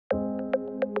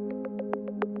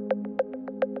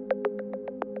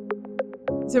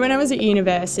So when I was at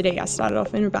university, I started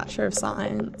off in a Bachelor of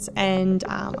Science and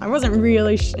I wasn't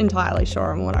really entirely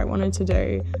sure on what I wanted to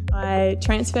do. I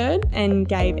transferred and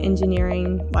gave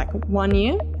engineering like 1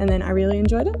 year and then I really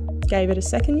enjoyed it. Gave it a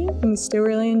second year and was still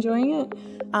really enjoying it.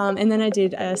 And then I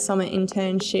did a summer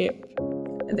internship.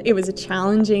 It was a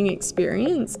challenging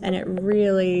experience and it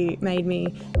really made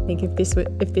me think if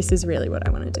this is really what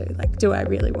I want to do. Like, do I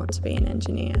really want to be an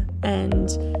engineer?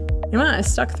 And you know what, I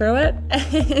stuck through it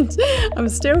and I'm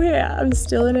still here, I'm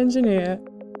still an engineer.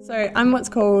 So I'm what's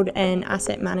called an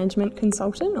asset management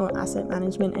consultant or asset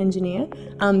management engineer.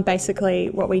 Basically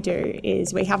what we do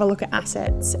is we have a look at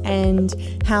assets and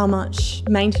how much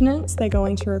maintenance they're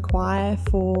going to require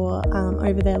for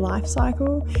over their life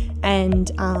cycle and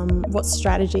what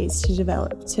strategies to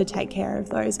develop to take care of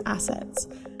those assets.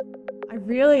 I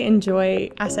really enjoy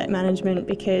asset management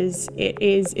because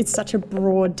it's such a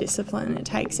broad discipline. It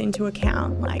takes into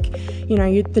account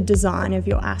the design of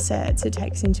your assets, it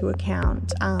takes into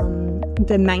account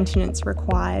the maintenance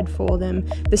required for them,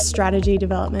 the strategy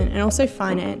development and also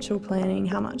financial planning,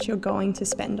 how much you're going to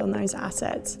spend on those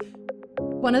assets.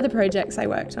 One of the projects I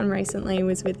worked on recently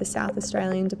was with the South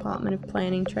Australian Department of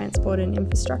Planning, Transport and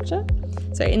Infrastructure.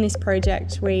 So in this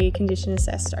project we condition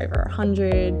assessed over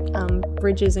 100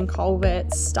 bridges and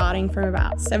culverts starting from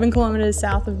about 7 kilometres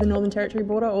south of the Northern Territory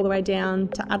border all the way down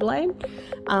to Adelaide.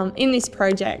 In this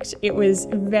project it was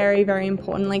very, very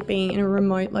important, like being in a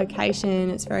remote location,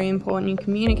 it's very important in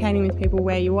communicating with people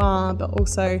where you are, but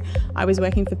also I was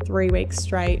working for 3 weeks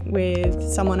straight with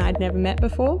someone I'd never met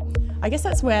before. I guess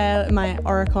that's where my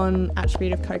Aurecon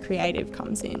attribute of co-creative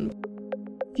comes in.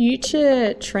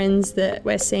 Future trends that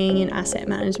we're seeing in asset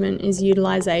management is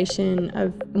utilisation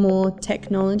of more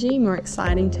technology, more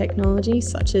exciting technology,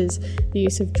 such as the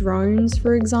use of drones,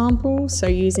 for example. So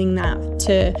using that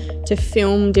to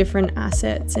film different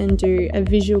assets and do a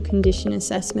visual condition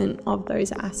assessment of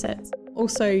those assets.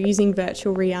 Also using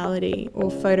virtual reality or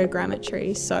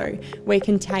photogrammetry, so we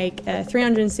can take a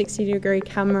 360-degree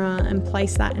camera and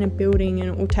place that in a building and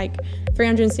it will take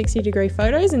 360-degree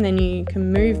photos and then you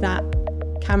can move that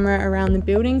camera around the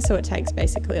building so it takes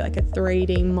basically like a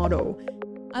 3D model.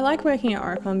 I like working at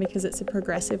Aurecon because it's a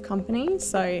progressive company,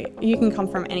 so you can come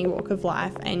from any walk of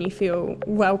life and you feel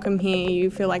welcome here,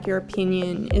 you feel like your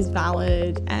opinion is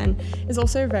valid, and it's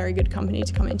also a very good company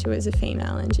to come into as a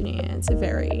female engineer. It's a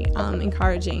very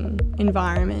encouraging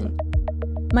environment.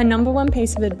 My number one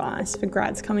piece of advice for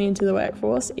grads coming into the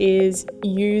workforce is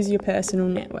use your personal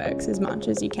networks as much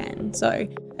as you can. So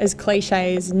as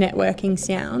cliche as networking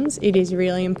sounds, it is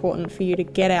really important for you to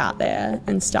get out there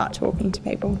and start talking to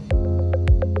people.